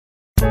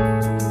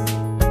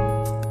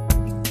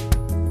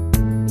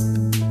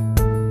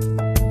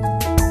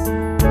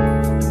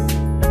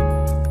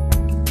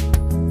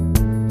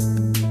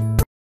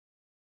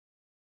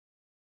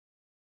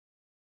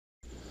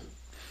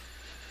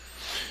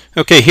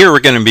Okay, here we're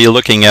going to be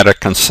looking at a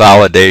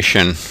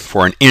consolidation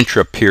for an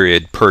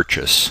intra-period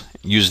purchase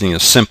using a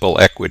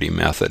simple equity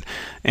method.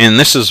 And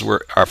this is where,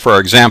 for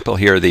example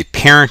here, the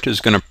parent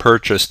is going to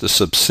purchase the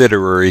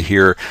subsidiary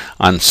here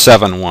on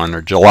 7/1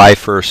 or July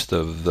 1st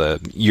of the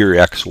year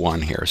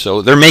X1 here.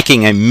 So they're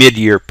making a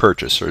mid-year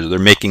purchase, or they're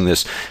making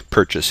this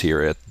purchase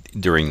here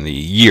during the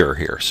year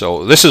here.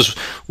 So this is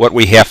what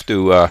we have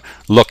to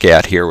look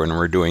at here when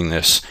we're doing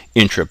this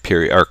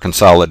intra-period or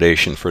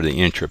consolidation for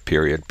the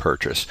intra-period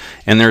purchase.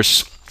 And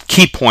there's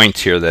key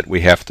points here that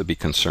we have to be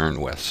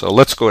concerned with. So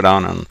let's go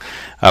down and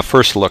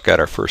first look at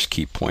our first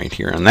key point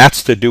here, and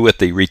that's to do with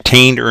the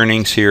retained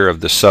earnings here of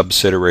the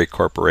subsidiary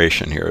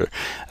corporation here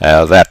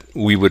that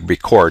we would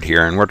record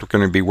here. And what we're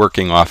going to be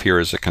working off here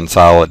is a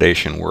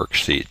consolidation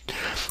worksheet.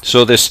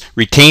 So this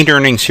retained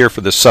earnings here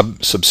for the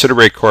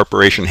subsidiary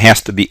corporation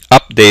has to be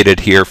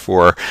updated here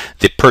for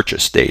the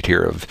purchase date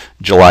here of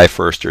July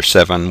 1st or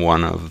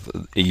 7/1 of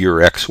year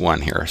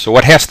X1 here. So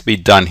what has to be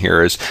done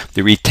here is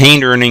the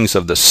retained earnings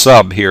of the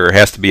sub here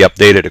has to be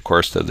updated, of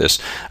course, to this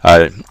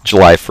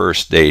July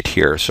 1st date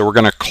here. So we're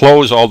going to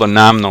close all the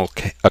nominal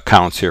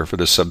accounts here for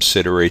the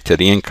subsidiary to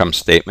the income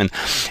statement,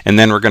 and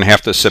then we're going to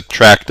have to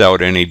subtract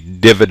out any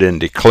dividend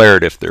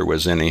declared if there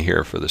was any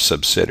here for the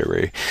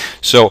subsidiary.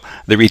 So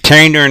the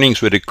retained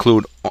earnings would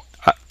include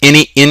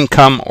any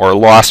income or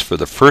loss for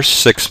the first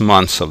 6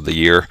 months of the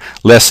year,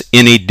 less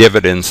any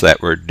dividends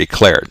that were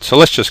declared. So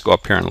let's just go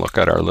up here and look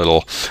at our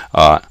little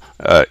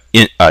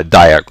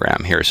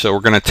diagram here. So we're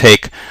going to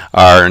take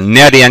our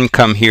net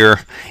income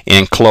here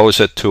and close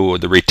it to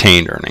the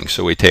retained earnings.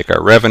 So we take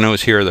our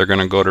revenues here, they're going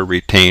to go to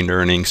retained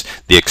earnings,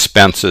 the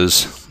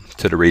expenses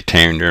to the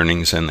retained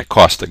earnings, and the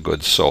cost of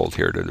goods sold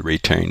here to the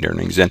retained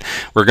earnings. And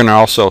we're going to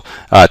also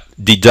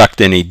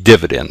deduct any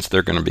dividends.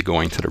 They're going to be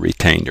going to the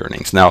retained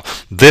earnings. Now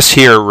this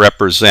here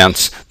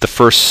represents the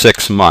first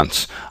 6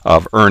 months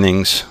of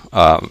earnings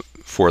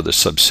for the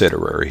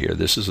subsidiary here.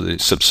 This is the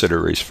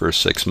subsidiary's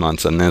first 6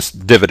 months, and this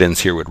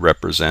dividends here would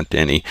represent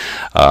any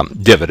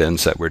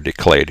dividends that were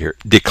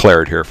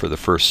declared here for the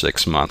first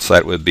 6 months.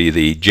 That would be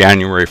the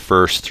January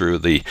 1st through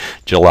the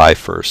July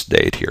 1st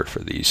date here for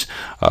these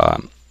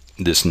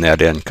this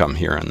net income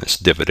here and this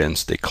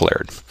dividends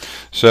declared.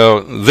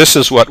 So this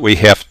is what we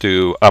have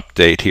to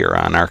update here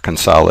on our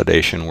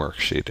consolidation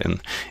worksheet,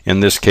 and in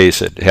this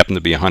case it happened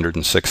to be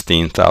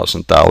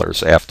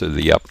 $116,000 after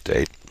the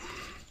update.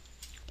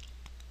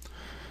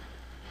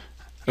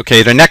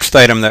 Okay, the next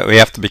item that we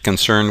have to be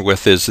concerned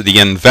with is the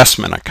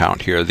investment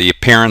account here, the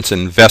parent's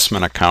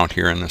investment account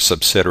here in the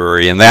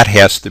subsidiary, and that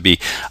has to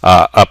be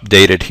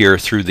updated here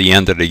through the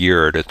end of the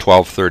year at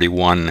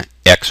 12/31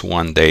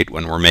 X1 date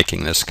when we're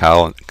making this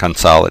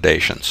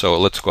consolidation. So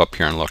let's go up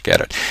here and look at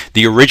it.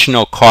 The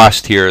original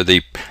cost here at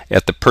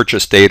the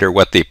purchase date, or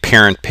what the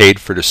parent paid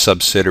for the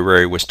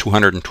subsidiary, was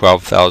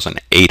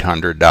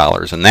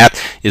 $212,800, and that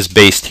is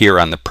based here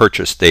on the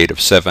purchase date of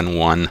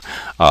 7/1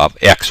 of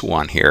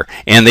X1 here,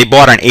 and they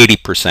bought an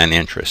 80%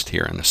 interest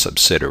here in the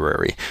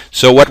subsidiary.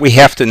 So what we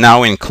have to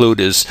now include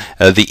is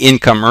the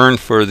income earned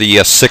for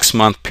the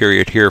 6-month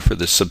period here for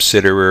the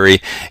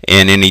subsidiary,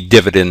 and any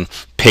dividend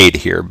paid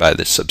here by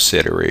the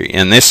subsidiary,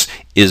 and this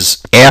is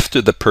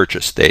after the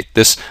purchase date.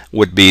 This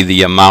would be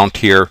the amount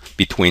here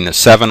between the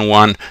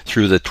 7/1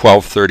 through the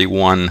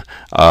 12/31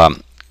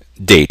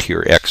 date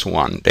here,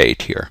 X1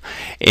 date here.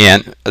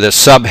 And the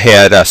sub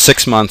had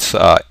 6 months,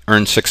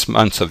 earned 6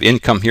 months of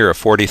income here of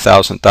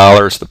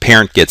 $40,000. The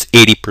parent gets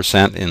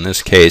 80% in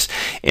this case,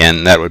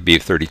 and that would be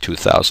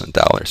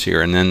 $32,000 here.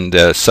 And then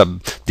the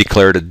sub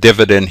declared a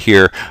dividend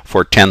here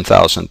for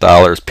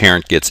 $10,000.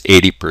 Parent gets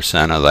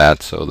 80% of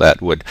that, so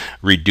that would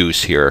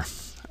reduce here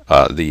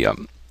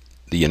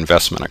the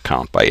investment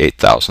account by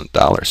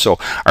 $8,000. So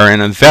our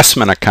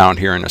investment account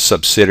here in a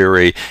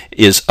subsidiary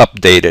is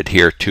updated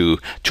here to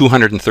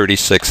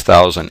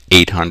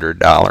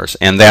 $236,800,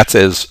 and that's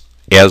as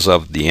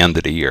of the end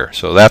of the year.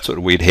 So that's what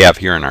we'd have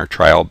here in our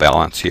trial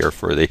balance here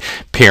for the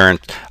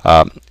parent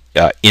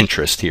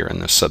interest here in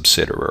the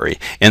subsidiary.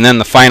 And then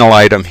the final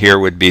item here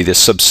would be the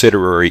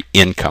subsidiary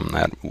income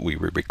that we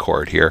would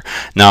record here.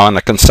 Now, on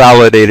the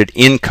consolidated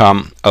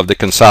income of the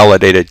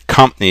consolidated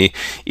company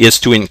is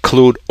to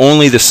include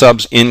only the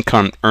sub's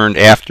income earned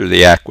after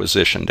the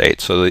acquisition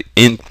date. So the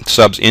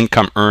sub's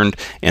income earned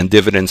and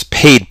dividends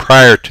paid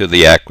prior to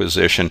the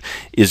acquisition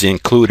is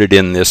included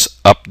in this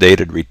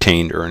updated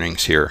retained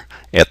earnings here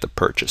at the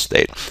purchase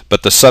date.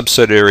 But the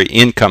subsidiary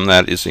income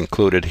that is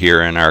included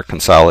here in our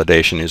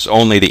consolidation is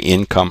only the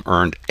income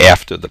earned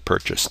after the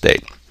purchase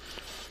date.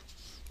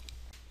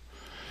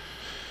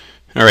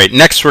 All right,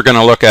 next we're going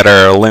to look at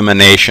our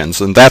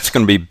eliminations, and that's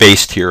going to be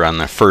based here on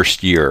the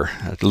first year,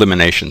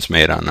 eliminations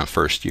made on the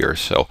first year.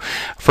 So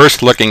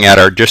first, looking at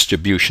our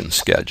distribution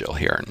schedule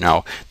here.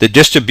 Now, the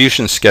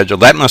distribution schedule,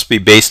 that must be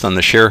based on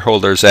the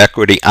shareholders'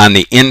 equity on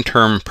the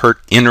interim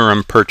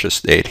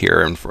purchase date here.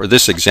 And for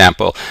this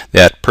example,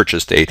 that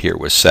purchase date here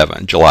was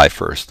July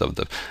 1st of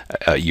the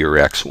year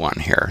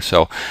X1 here.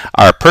 So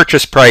our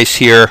purchase price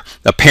here,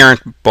 the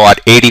parent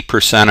bought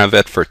 80% of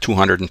it for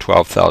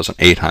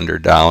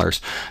 $212,800.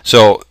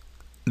 So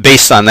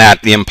based on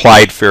that, the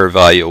implied fair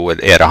value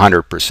would, at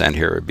 100%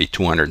 here, would be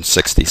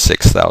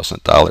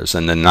 $266,000,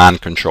 and the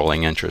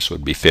non-controlling interest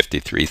would be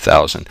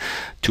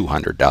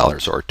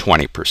 $53,200, or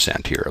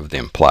 20% here of the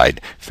implied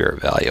fair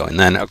value. And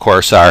then, of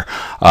course, our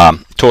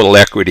total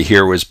equity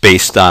here was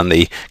based on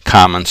the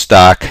common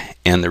stock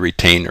and the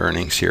retained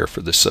earnings here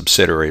for the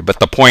subsidiary. But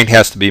the point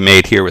has to be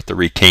made here with the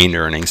retained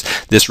earnings.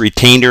 This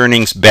retained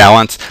earnings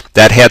balance,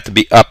 that had to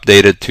be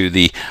updated to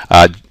the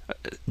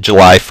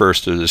July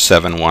 1st or the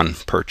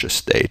 7/1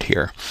 purchase date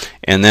here.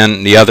 And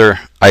then the other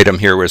item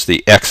here was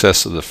the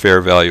excess of the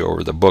fair value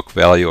over the book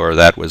value, or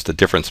that was the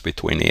difference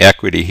between the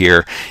equity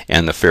here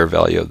and the fair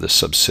value of the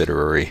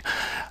subsidiary.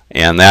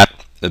 And that,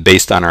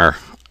 based on our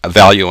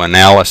value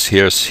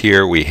analysis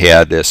here, we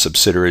had a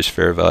subsidiary's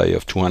fair value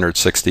of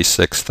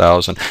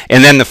 $266,000,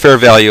 and then the fair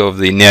value of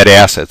the net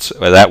assets,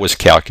 that was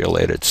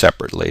calculated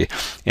separately,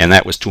 and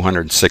that was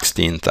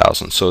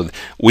 $216,000. So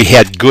we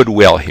had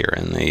goodwill here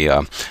in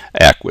the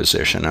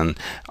acquisition, and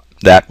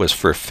that was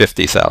for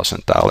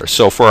 $50,000.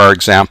 So for our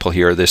example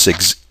here, this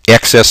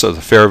excess of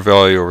the fair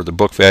value over the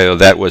book value,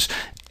 that was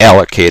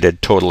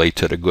allocated totally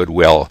to the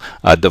goodwill,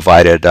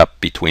 divided up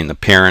between the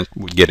parent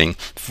getting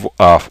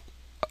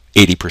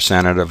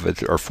 80% of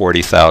it, or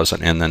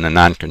 $40,000, and then the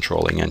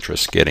non-controlling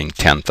interest getting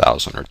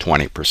 $10,000, or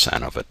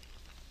 20% of it.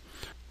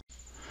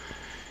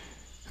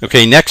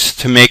 Okay, next,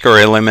 to make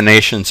our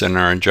eliminations and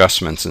our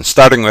adjustments, and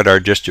starting with our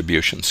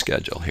distribution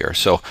schedule here.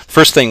 So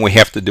first thing we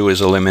have to do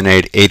is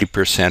eliminate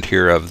 80%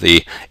 here of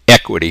the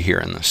equity here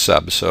in the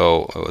sub.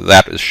 So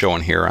that is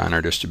shown here on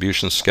our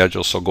distribution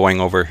schedule. So going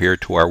over here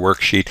to our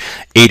worksheet,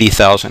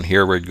 80,000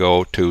 here would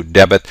go to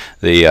debit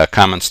the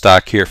common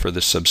stock here for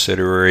the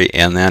subsidiary,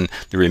 and then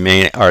the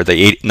remaining, or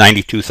the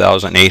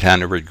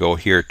 92,800 would go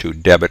here to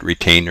debit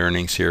retained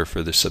earnings here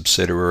for the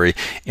subsidiary,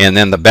 and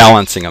then the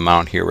balancing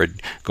amount here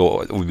would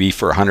be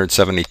for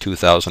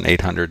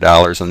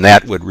 $172,800, and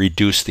that would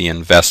reduce the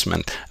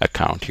investment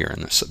account here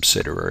in the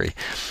subsidiary.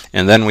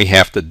 And then we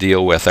have to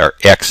deal with our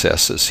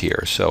excesses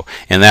here. So,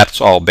 and that's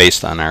all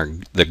based on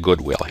the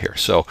goodwill here.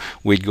 So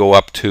we'd go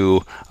up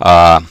to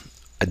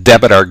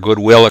debit our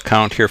goodwill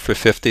account here for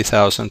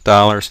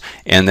 $50,000,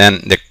 and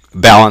then the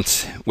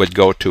balance would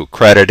go to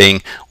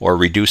crediting or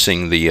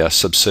reducing the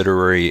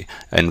subsidiary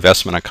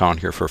investment account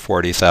here for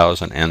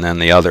 $40,000, and then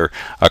the other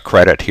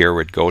credit here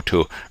would go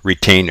to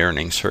retained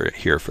earnings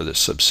here for the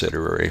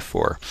subsidiary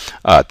for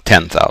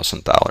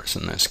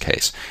 $10,000 in this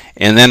case.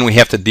 And then we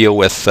have to deal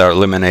with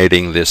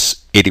eliminating this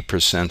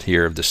 80%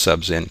 here of the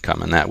subs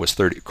income, and that was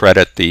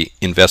credit the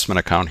investment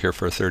account here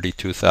for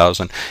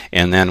 $32,000,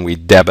 and then we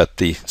debit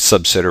the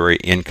subsidiary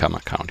income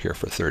account here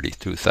for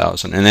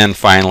 $32,000, and then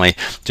finally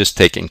just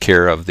taking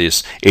care of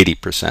this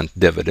 80%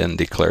 dividend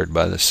declared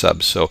by the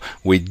subs. So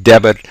we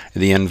debit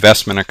the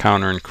investment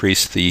account, or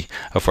increase the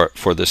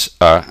for this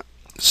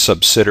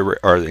subsidiary,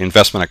 or the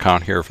investment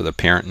account here for the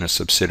parent and the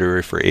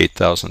subsidiary for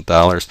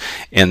 $8,000,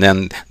 and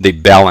then the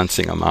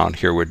balancing amount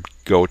here would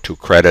go to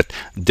credit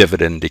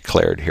dividend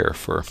declared here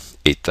for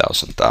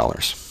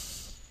 $8,000.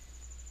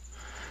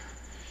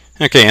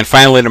 Okay, and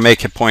finally, to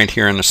make a point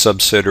here in the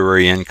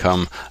subsidiary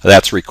income,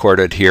 that's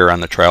recorded here on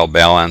the trial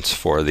balance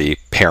for the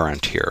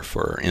parent here.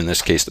 For, in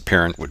this case, the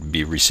parent would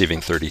be receiving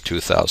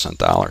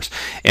 $32,000.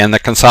 And the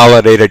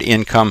consolidated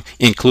income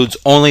includes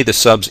only the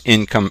subs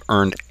income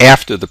earned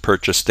after the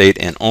purchase date,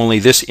 and only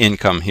this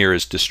income here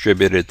is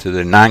distributed to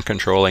the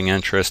non-controlling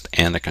interest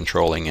and the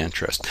controlling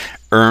interest.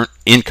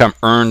 Income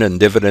earned and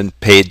dividend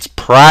paid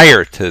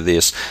prior to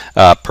this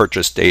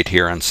purchase date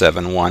here on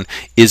 7/1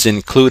 is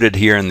included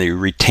here in the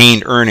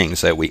retained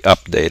earnings that we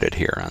updated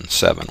here on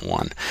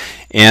 7/1.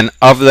 And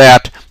of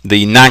that,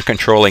 the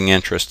non-controlling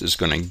interest is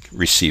going to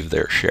receive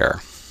their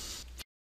share.